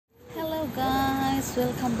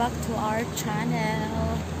welcome back to our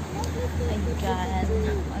channel. Ayan,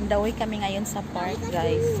 on the way kami ngayon sa park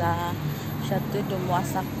guys, sa chateau doon.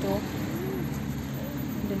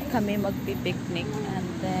 Doon kami magpipiknik, and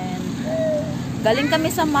then galing kami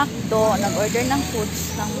sa McDo, nag-order ng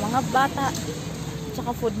foods ng mga bata,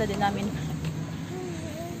 tsaka food na din namin.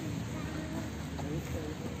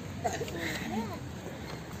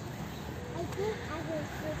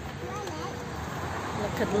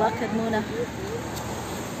 Lakad-lakad muna.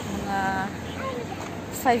 Mga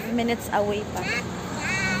 5 minutes away pa.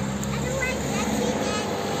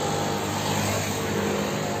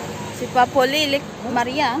 Si Papoli,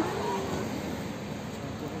 Maria,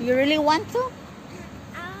 you really want to?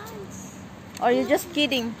 Or you just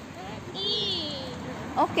kidding?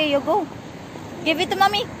 Okay, you go. Give it to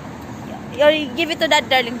mommy. Or give it to dad,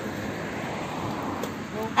 darling.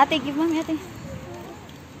 Ate, give mommy, ate.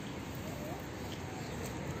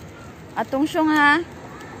 Atong siyong ha.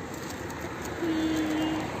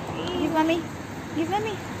 Give mommy. Give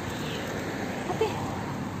mommy. Ate.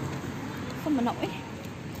 Sama na eh.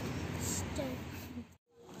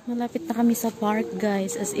 Malapit na kami sa park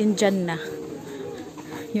guys. As in dyan na.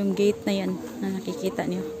 Yung gate na yan na nakikita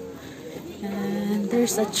niyo. And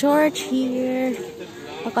there's a church here.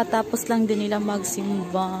 Pagkatapos lang din nila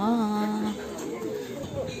magsimba.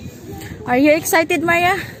 Are you excited,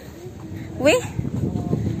 Maria? We?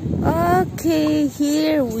 Okay,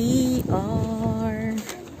 here we are.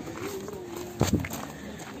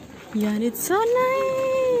 Yan, it's so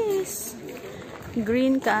nice.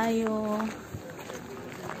 Green kayo.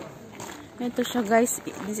 Ito siya guys.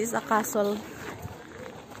 This is a castle.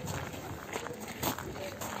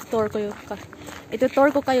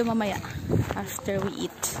 Ito-tour ko kayo mamaya. After we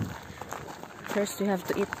eat. First we have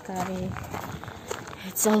to eat curry.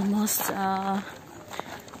 It's almost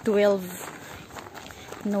 12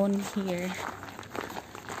 noon here.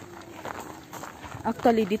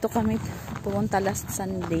 Actually, dito kami pumunta last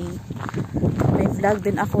Sunday. May vlog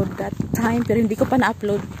din ako that time, pero hindi ko pa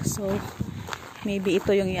na-upload. So, maybe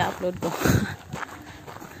ito yung i-upload ko.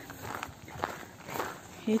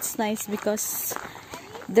 It's nice because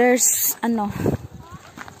there's,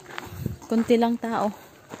 kunti lang tao.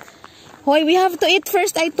 Hoy, we have to eat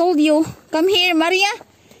first, I told you. Come here, Maria.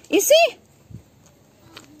 Isi?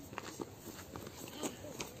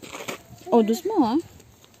 Oh, dus mo ha.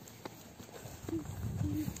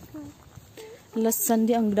 Last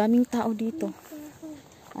Sunday, ang daming tao dito.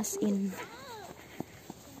 As in.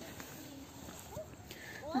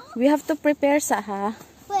 We have to prepare sa ha.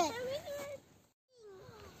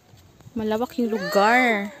 Malawak yung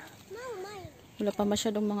lugar. Wala pa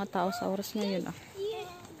masyadong mga tao sa oras ngayon ah.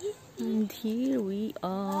 And here we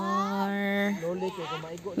are.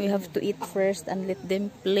 We have to eat first and let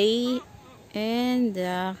them play. And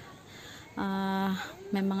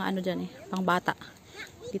may mga dyan eh, pang bata.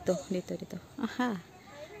 Dito. Aha.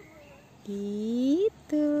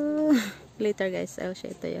 Dito. Later guys, I'll show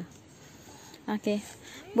it to you. Okay.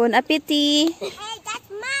 Bon appetit. Hey, that's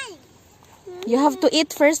mine. You have to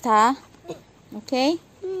eat first, ha? Okay?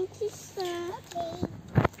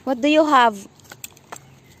 What do you have,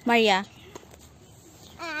 Maria?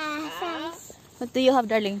 Fries. What do you have,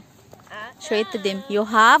 darling? Show it to them. You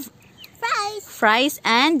have fries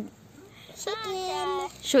and Chicken.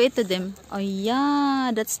 show it to them. Oh yeah,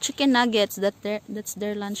 that's chicken nuggets. That's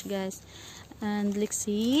their lunch, guys. And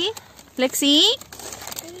Lexi.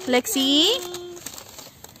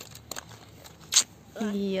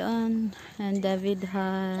 Yan. And David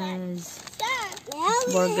has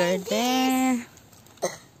burger there.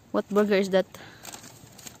 What burger is that?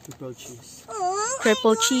 Triple cheese.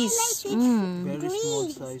 Triple cheese. Very small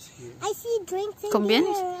size here. I see drinks in Combien?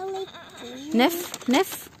 here.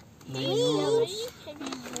 Nef? 9 euros.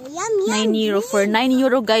 Yum, yum. 9 euro. For 9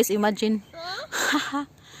 euro, guys, imagine.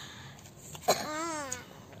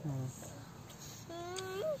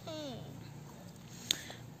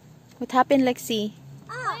 What happened, Lexi?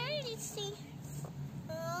 Where did she?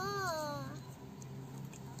 Oh.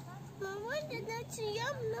 What did that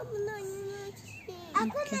yum?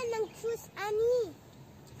 Ako man ng juice, ani.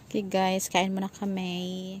 Okay, guys, kain muna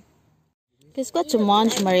kami. Guess what to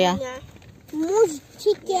munch, Maria? Moose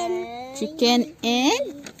chicken. Chicken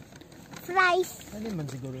and Fries. Ano man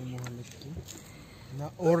siguro yung mga laki?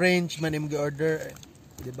 Na orange man yung order,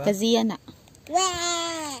 di ba? kaziya na.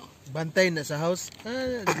 Wah. Bantay na sa house.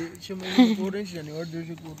 Di siya may orange na ni-order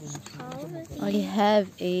siya ko. I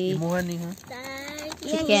have a Imuhan ni ha?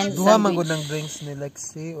 chicken Duha man sandwich. gud ng drinks ni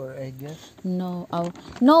Lexi or I guess. No,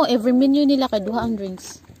 no, every menu nila kay duha ang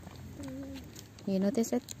drinks. You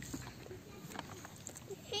notice it?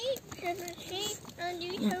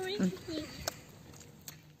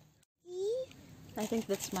 think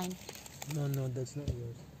that's mine. No, that's not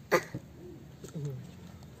yours.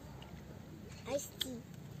 Iced tea.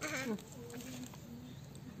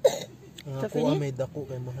 Ang So, ako finish? may dako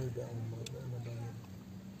kay mahal ba ang mabayad.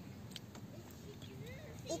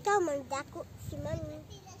 Ikaw mang dako. Si Mami.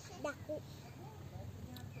 Dako.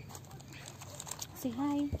 Say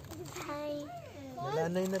hi. Hi.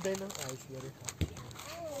 Nalanay na tayo ng ice. Yari.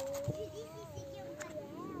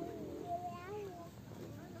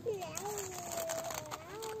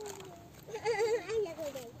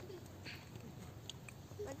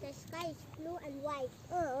 But the sky is blue and white.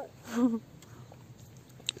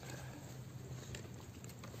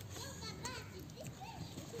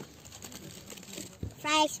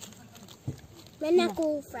 Fries.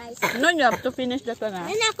 Manako fries. No, you have to finish that one.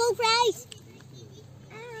 Manako fries.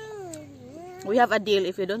 We have a deal.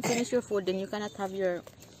 If you don't finish your food, then you cannot have your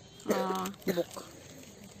book.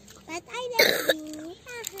 But I like you.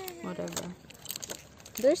 Whatever.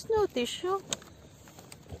 There's no tissue.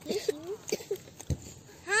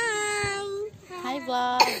 Hi. Hi,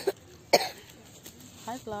 vlog.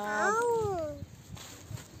 Hi, vlog. Oh.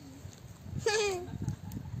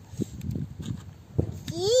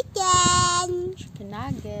 Chicken. Chicken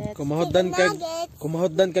nuggets.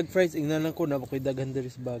 Kumahotdan kag fries ingnan lang ko na ako'y daghan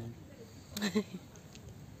diri sa bag.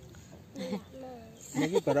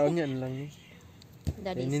 Lagi para unya lang ni.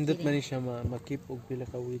 Daddy is Nindot man kidding. ni siya ma-keep og pila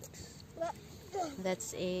ka weeks.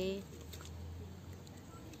 That's a...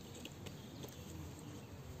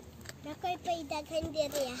 Nakoy pa idaghan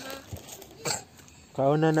diri ha.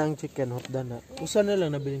 Kauna na ang chicken hotdan na. Usa na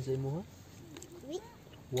lang nabilin sa imo ha? Wait.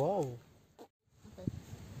 Wow.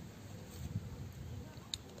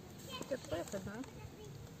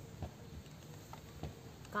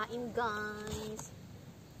 Kain, guys.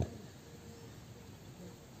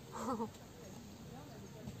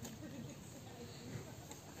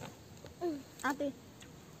 Ate.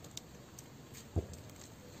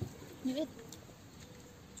 You eat.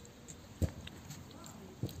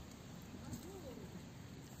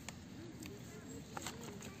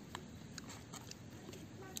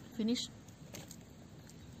 Finish?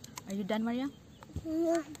 Are you done, Maria?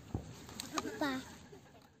 Pa.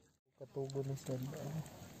 Katugo na sa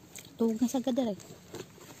Tugog na sa gadar eh.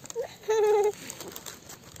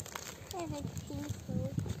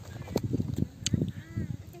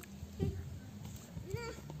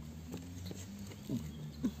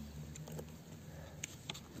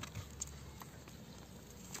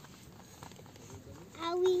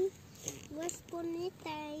 Once upon a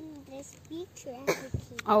time, this picture.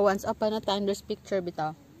 Oh, once upon a time, there's picture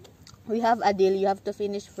bitaw. We have a deal. You have to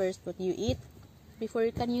finish first what you eat before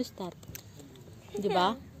you can use that.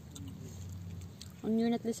 Diba? When you're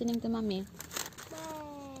not listening to mommy.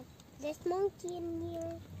 But there's monkey in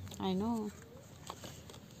here. I know.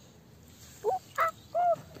 Ooh, ah,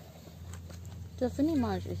 ooh. Stephanie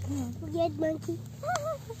Marsh is here. Dead monkey.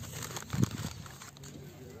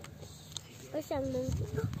 Or some monkey.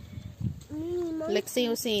 Mini monkey. Lexi,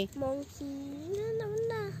 you see. Monkey. No.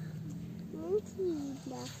 Monkey.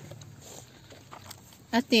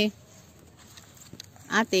 Ate.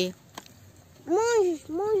 Ate.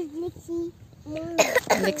 Monge, Lexi. Monge.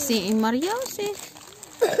 Lexi and Maria, see.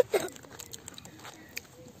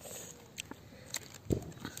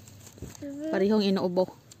 Parehong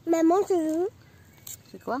inuubo. Mais monge.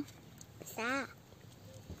 C'est quoi? Ça.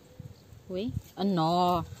 Oui?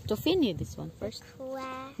 No. To finish this one first. Quoi?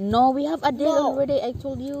 No, we have a deal No. already. I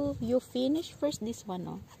told you, you finish first this one,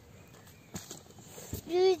 no?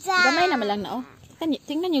 Pizza. Gamay naman lang na, oh.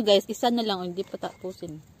 Tingnan nyo guys, isa na lang, oh. Hindi pa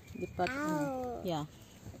tapusin. Hindi pa, Ow. yeah.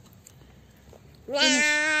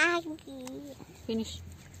 Finish.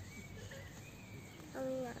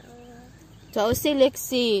 So, si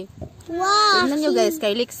Lexi. Wow. Tingnan nyo guys,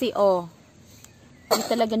 kay Lexi, oh. Hindi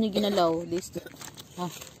talaga nyo ginalaw. This,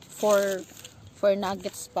 four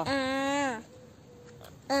nuggets pa.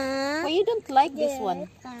 Oh, you don't like this one.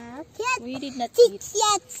 We did not eat. Six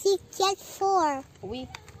yet, 4. We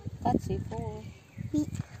got say 4.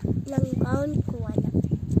 Langgaon ko wala.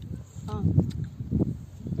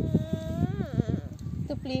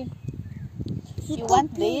 To play. You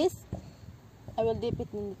want this? I will dip it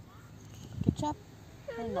in ketchup.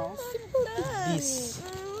 Or no? this.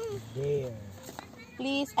 There.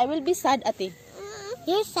 Please, I will be sad, ate.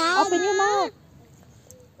 You're sad. Open your mouth.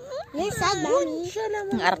 You're sad, mommy.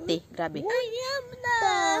 Ang arte, grabe. Ayam na.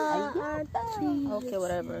 Okay,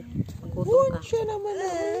 whatever. Gutom ka. Siya naman na.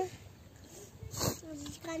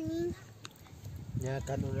 Kanin. Nya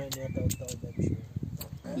kanuna niya taw-taw that sure.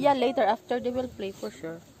 Yeah, later after they will play for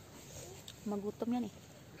sure. Magutom yan eh.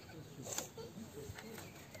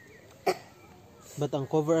 But ang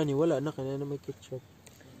cover ani wala na kaya na may ketchup.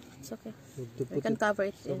 It's okay. You have to We put can it cover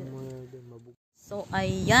it. somewhere there, mabuk. So,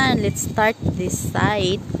 ayan. Let's start this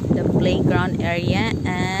side. The playground area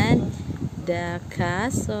and the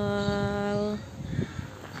castle.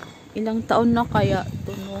 Ilang taon na kaya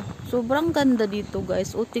ito, no? Sobrang ganda dito,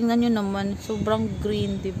 guys. O, tingnan nyo naman. Sobrang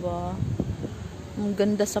green, diba? Ang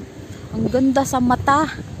ganda sa mata.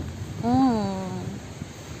 Oh.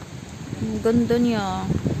 Ang ganda niya.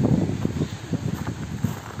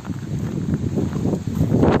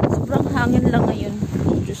 Sobrang hangin lang ngayon.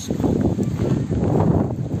 Diyos ko.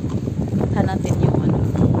 Punta natin yung ano.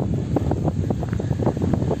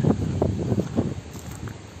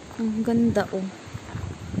 Ang ganda, oh.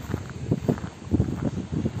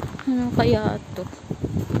 Ano kaya ito?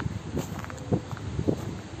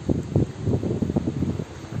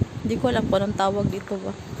 Hindi ko alam kung anong tawag dito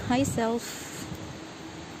ba. Hi, self.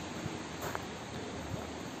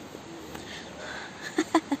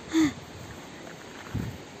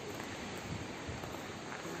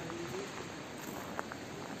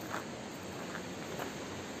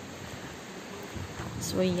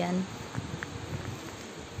 So, yan.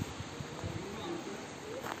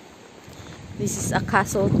 This is a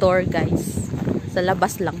castle tour, guys. Sa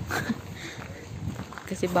labas lang.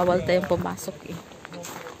 Kasi bawal tayong pumasok eh.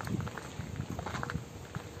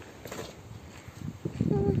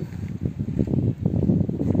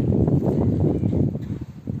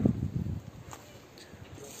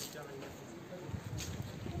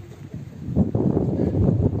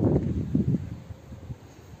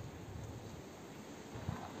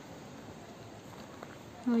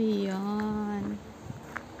 Ayan.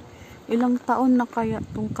 Ilang taon na kaya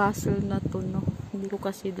tong castle na to, no? Hindi ko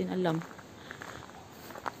kasi din alam.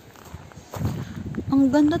 Ang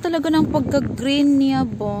ganda talaga ng pagka-green niya,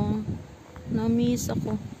 bong. Na-miss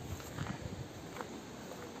ako.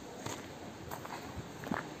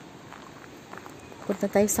 Punta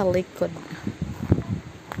tayo sa likod.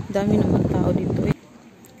 Dami naman tao dito eh.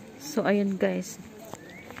 So, ayun guys.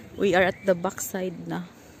 We are at the back side na.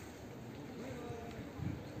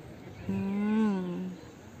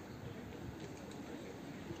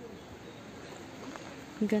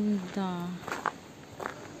 Ganda.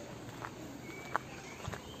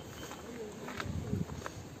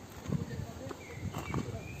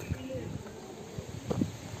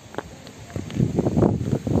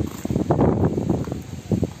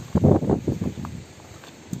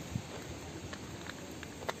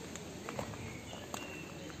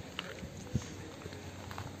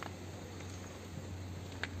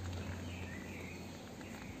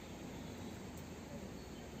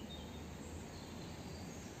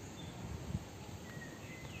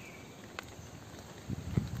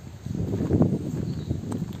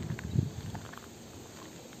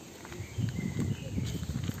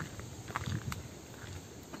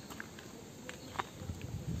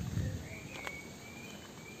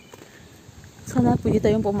 Sana pwede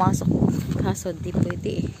tayong pumasok. Kaso di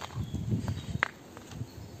pwede eh.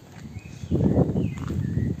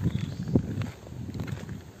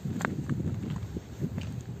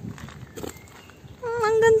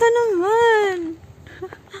 Ang ganda naman.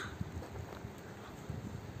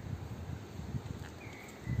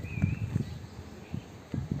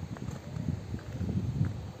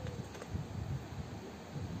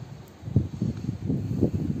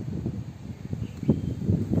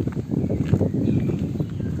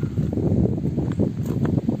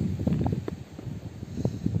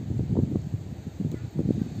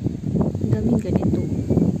 Daming ganito.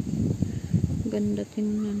 Ganda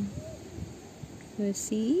tingnan.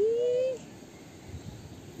 See?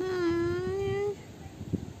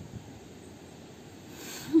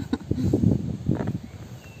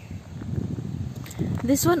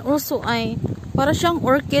 This one also ay para siyang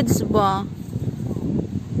orchids ba?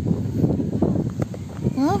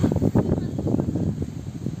 Huh?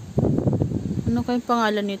 Ano kayong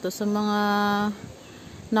pangalan nito sa mga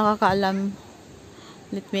nakakaalam?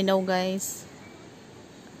 Let me know, guys.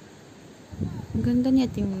 Ang ganda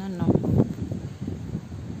niya tingnan, no?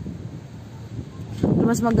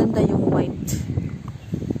 Mas maganda yung white.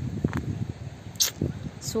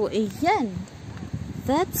 So, ayan.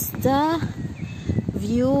 That's the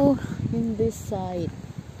view in this side.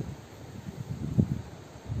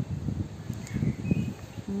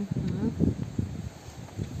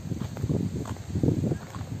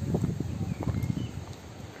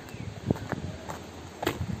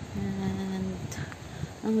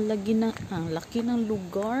 Ang laki ng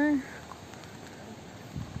lugar.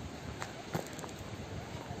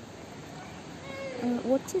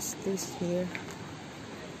 What is this here?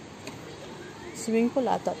 Swimming pool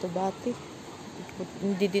ata to dati.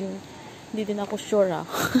 Hindi din ako sure ah.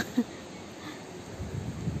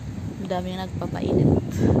 Ang dami na nagpapainit.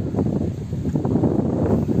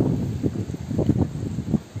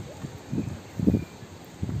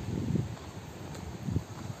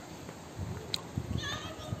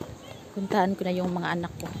 Puntahan ko na yung mga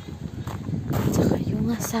anak ko. At saka yung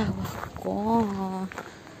asawa ko.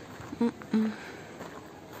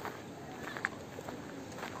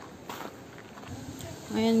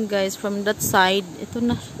 Ayan guys, from that side, ito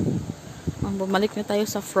na. Bumalik na tayo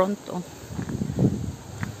sa front. Oh.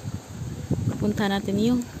 Punta natin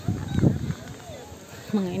yung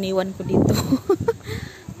mga iniwan ko dito.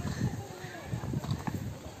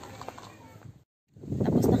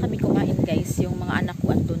 Tapos na kami kumain guys. Yung mga anak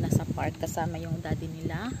ko andun na sa park kasama yung daddy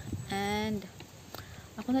nila. And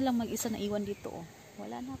ako na lang mag-isa na iwan dito. Oh.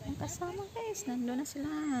 Wala na akong kasama guys. Nandun na sila.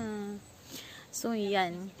 So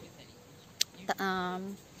yan.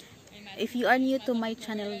 If you are new to my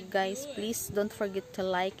channel guys, please don't forget to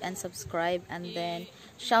like and subscribe, and then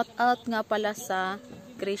shout out nga pala sa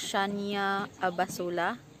Krishania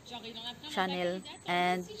Abasula channel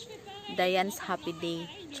and Diane's Happy Day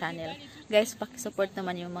channel. Guys, paki-support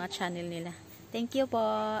naman yung mga channel nila. Thank you po.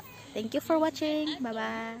 Thank you for watching. Bye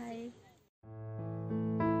bye.